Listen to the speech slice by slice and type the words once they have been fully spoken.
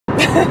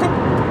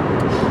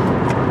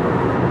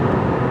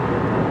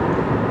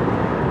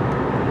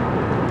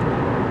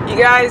You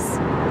guys,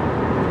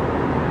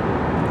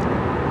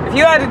 if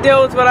you had to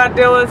deal with what I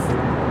deal with,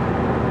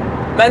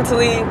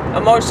 mentally,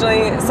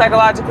 emotionally,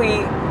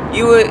 psychologically,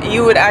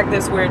 you would act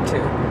this weird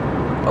too.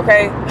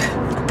 Okay?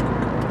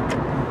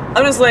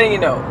 I'm just letting you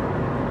know.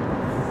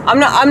 I'm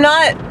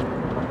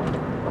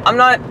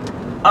not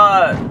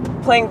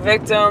playing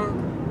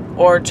victim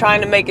or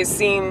trying to make it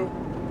seem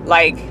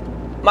like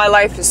my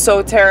life is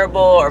so terrible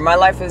or my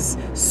life is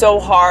so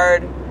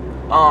hard.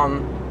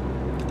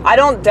 I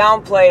don't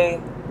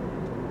downplay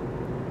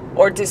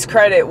or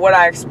discredit what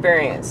I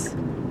experience,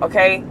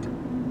 okay?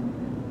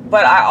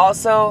 But I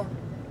also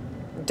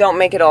don't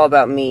make it all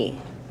about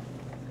me,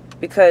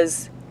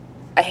 because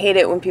I hate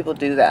it when people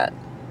do that.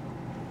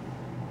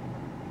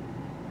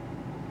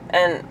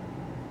 And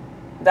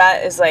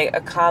that is like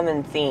a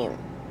common theme.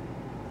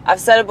 I've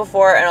said it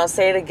before and I'll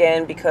say it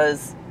again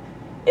because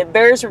it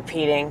bears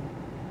repeating.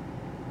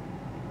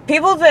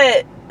 People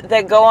that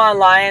go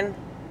online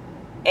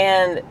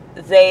and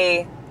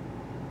they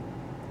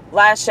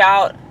lash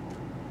out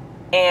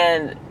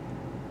and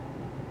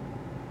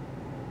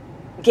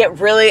get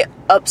really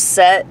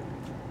upset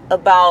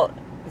about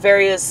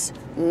various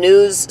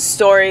news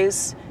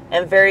stories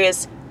and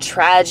various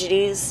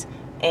tragedies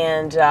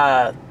and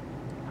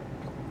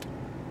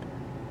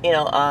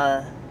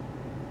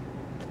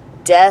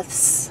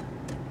deaths.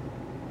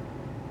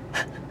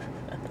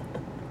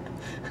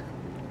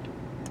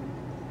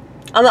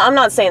 I'm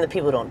not saying that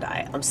people don't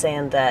die. I'm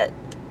saying that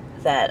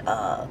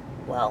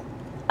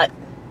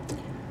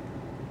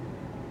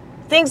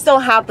things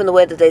don't happen the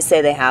way that they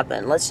say they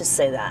happen. Let's just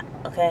say that,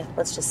 okay?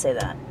 Let's just say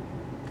that.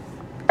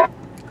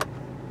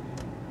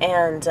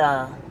 And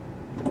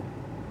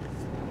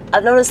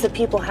I've noticed that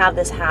people have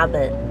this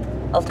habit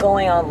of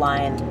going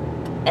online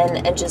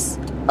and just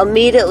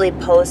immediately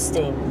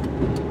posting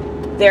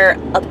their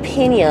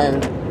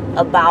opinion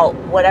about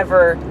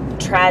whatever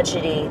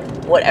tragedy,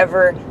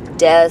 whatever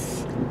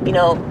death,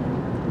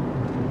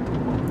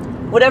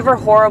 whatever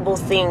horrible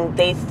thing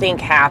they think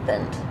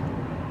happened.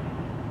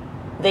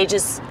 They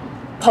just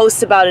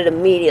post about it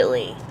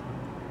immediately.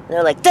 And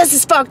they're like, this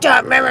is fucked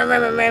up.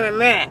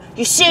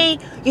 You see,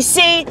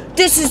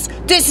 this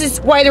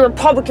is why the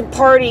Republican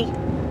Party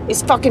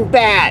is fucking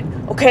bad.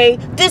 Okay?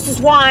 This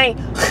is why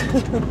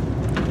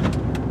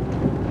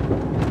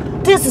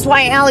this is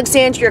why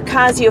Alexandria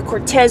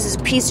Ocasio-Cortez is a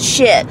piece of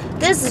shit.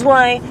 This is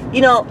why,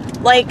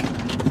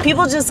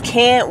 people just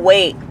can't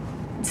wait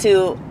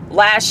to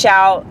lash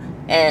out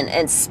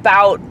and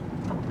spout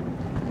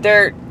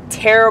their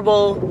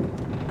terrible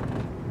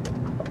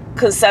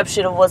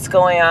conception of what's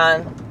going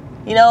on,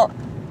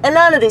 and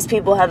none of these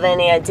people have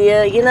any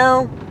idea,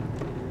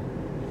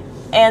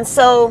 and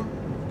so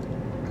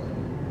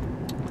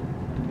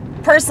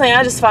personally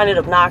I just find it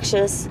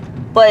obnoxious.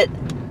 But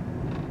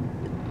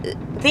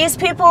these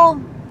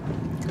people,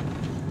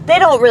 they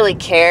don't really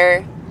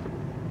care.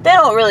 They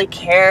don't really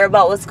care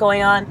about what's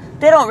going on.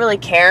 They don't really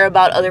care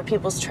about other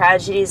people's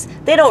tragedies.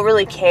 They don't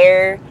really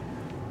care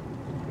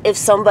if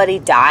somebody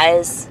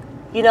dies.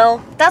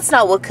 That's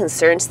not what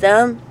concerns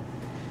them.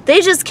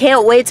 They just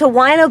can't wait to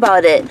whine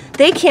about it.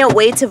 They can't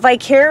wait to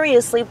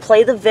vicariously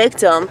play the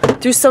victim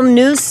through some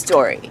news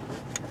story.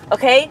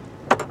 Okay?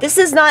 This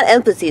is not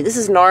empathy. This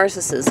is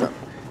narcissism.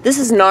 This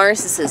is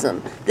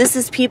narcissism. This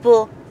is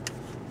people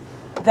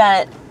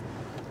that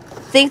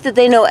think that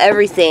they know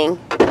everything,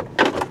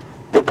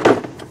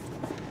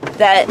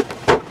 that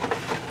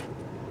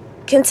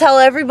can tell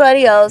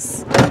everybody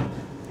else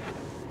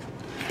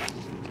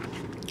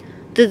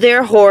that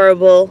they're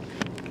horrible.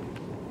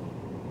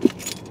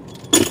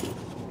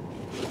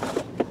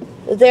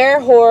 They're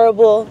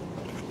horrible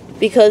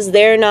because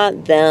they're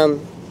not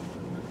them.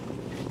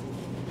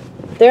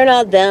 They're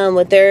not them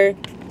with their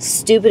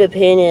stupid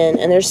opinion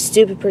and their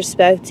stupid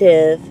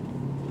perspective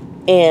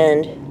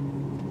and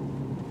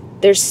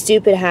their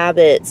stupid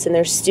habits and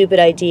their stupid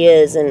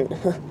ideas and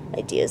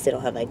ideas. They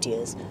don't have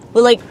ideas.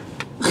 But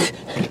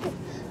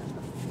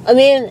I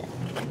mean,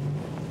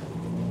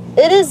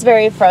 it is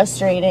very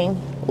frustrating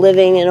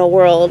living in a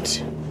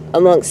world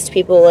amongst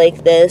people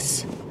like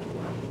this.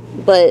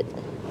 But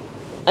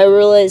I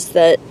realized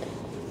that,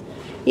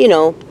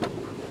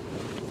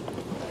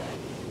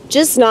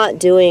 just not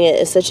doing it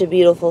is such a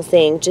beautiful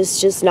thing.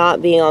 Just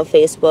not being on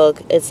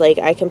Facebook. It's like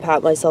I can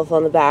pat myself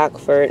on the back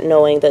for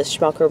knowing that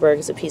schmuckerberg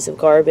is a piece of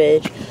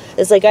garbage.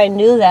 It's like I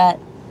knew that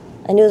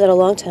a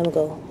long time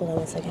ago. Hold on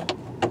one second.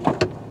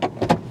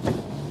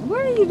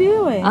 What are you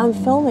doing? I'm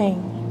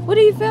filming. What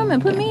are you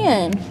filming? Put me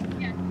in.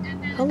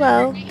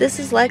 Hello, this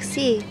is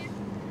Lexi.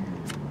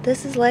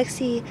 This is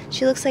Lexi.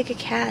 She looks like a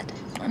cat.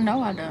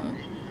 No, I don't.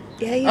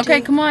 Yeah, you do.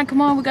 Okay, come on.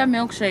 We got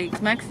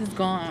milkshakes. Max is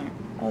gone.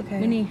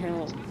 Okay. We need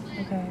help.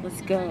 Okay. Let's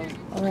go.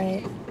 All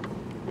right.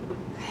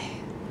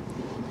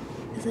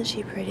 Isn't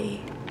she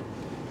pretty?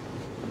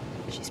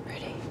 She's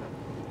pretty.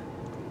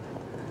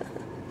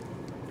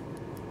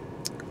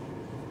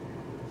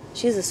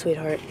 She's a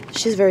sweetheart.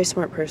 She's a very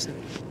smart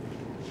person.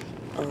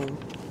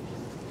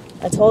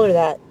 I told her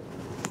that.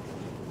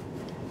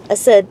 I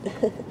said,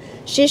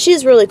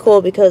 she's really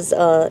cool because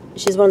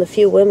she's one of the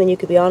few women you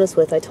could be honest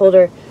with. I told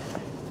her,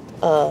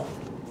 I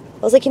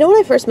was like, you know, when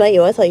I first met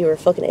you, I thought you were a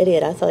fucking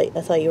idiot. I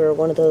thought you were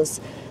one of those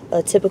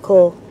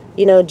typical,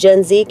 you know,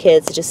 Gen Z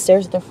kids that just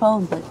stares at their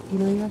phone. But, you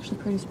know, you're actually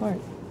pretty smart.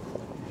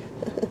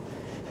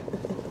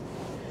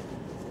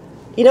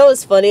 You know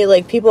what's funny?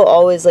 Like, people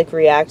always, like,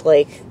 react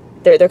like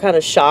they're kind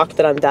of shocked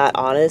that I'm that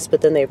honest, but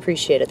then they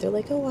appreciate it. They're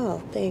like, oh,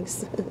 wow,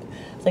 thanks.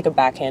 It's like a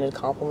backhanded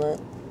compliment.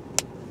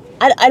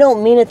 I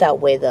don't mean it that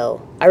way,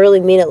 though. I really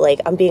mean it like,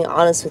 I'm being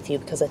honest with you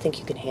because I think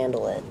you can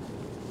handle it.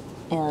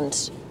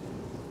 And,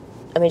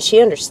 I mean,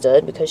 she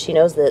understood because she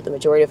knows that the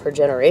majority of her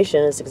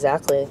generation is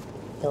exactly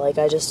like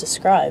I just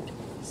described.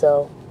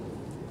 So,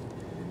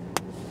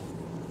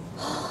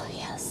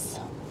 yes.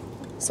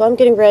 So I'm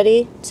getting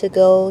ready to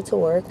go to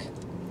work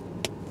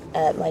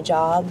at my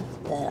job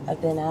that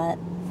I've been at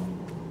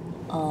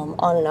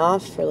on and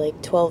off for like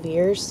 12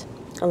 years.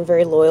 I'm a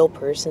very loyal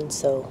person,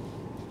 so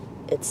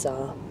it's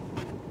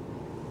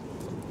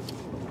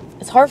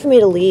hard for me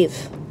to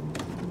leave.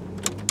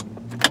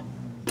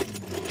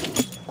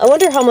 I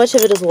wonder how much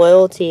of it is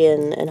loyalty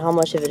and how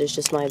much of it is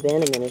just my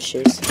abandonment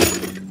issues,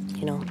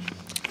 you know.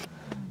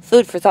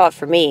 Food for thought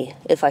for me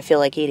if I feel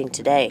like eating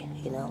today,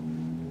 you know.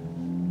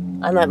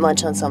 I might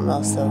munch on something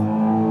else, though.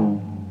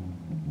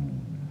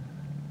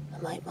 I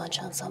might munch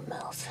on something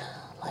else,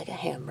 like a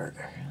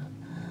hamburger,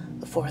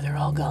 before they're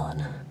all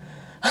gone.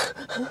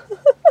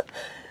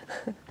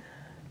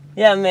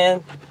 Yeah,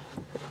 man.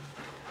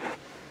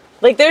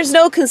 Like, there's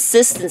no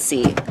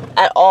consistency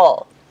at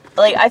all.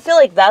 Like, I feel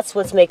like that's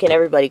what's making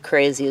everybody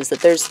crazy, is that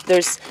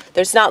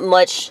there's not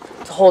much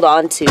to hold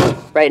on to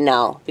right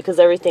now because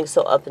everything's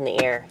so up in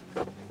the air.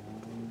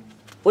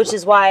 Which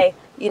is why,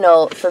 you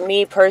know, for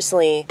me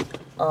personally,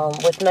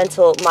 with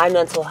my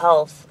mental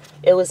health,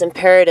 it was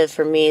imperative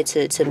for me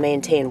to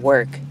maintain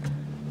work.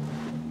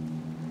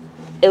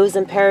 It was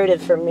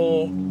imperative for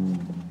me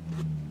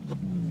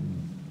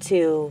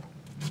to...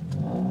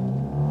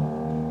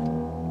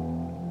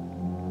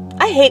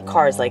 I hate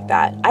cars like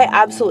that. I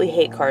absolutely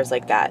hate cars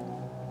like that.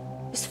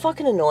 It's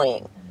fucking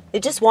annoying. They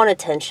just want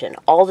attention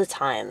all the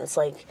time. It's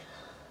like,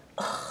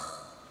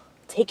 ugh,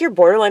 take your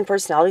borderline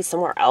personality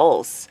somewhere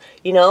else,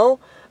 you know?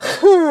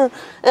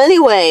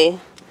 Anyway,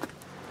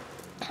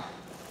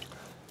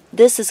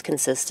 this is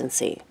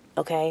consistency,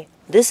 okay?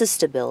 This is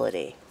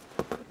stability.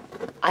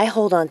 I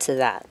hold on to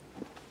that.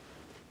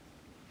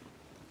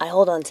 I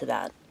hold on to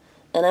that.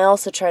 And I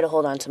also try to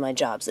hold on to my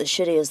jobs, as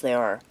shitty as they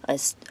are.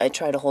 I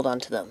try to hold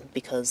on to them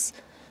because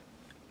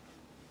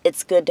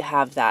it's good to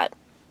have that.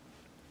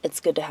 It's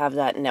good to have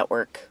that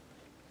network.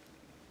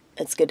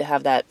 It's good to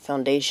have that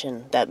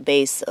foundation, that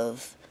base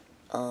of,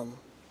 you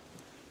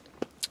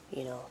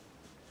know,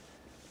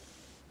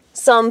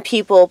 some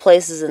people,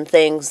 places, and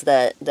things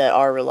that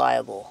are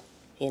reliable,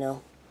 you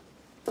know.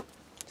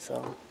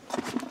 So,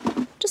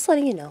 just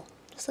letting you know.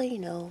 Just letting you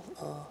know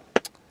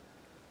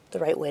the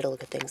right way to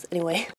look at things. Anyway.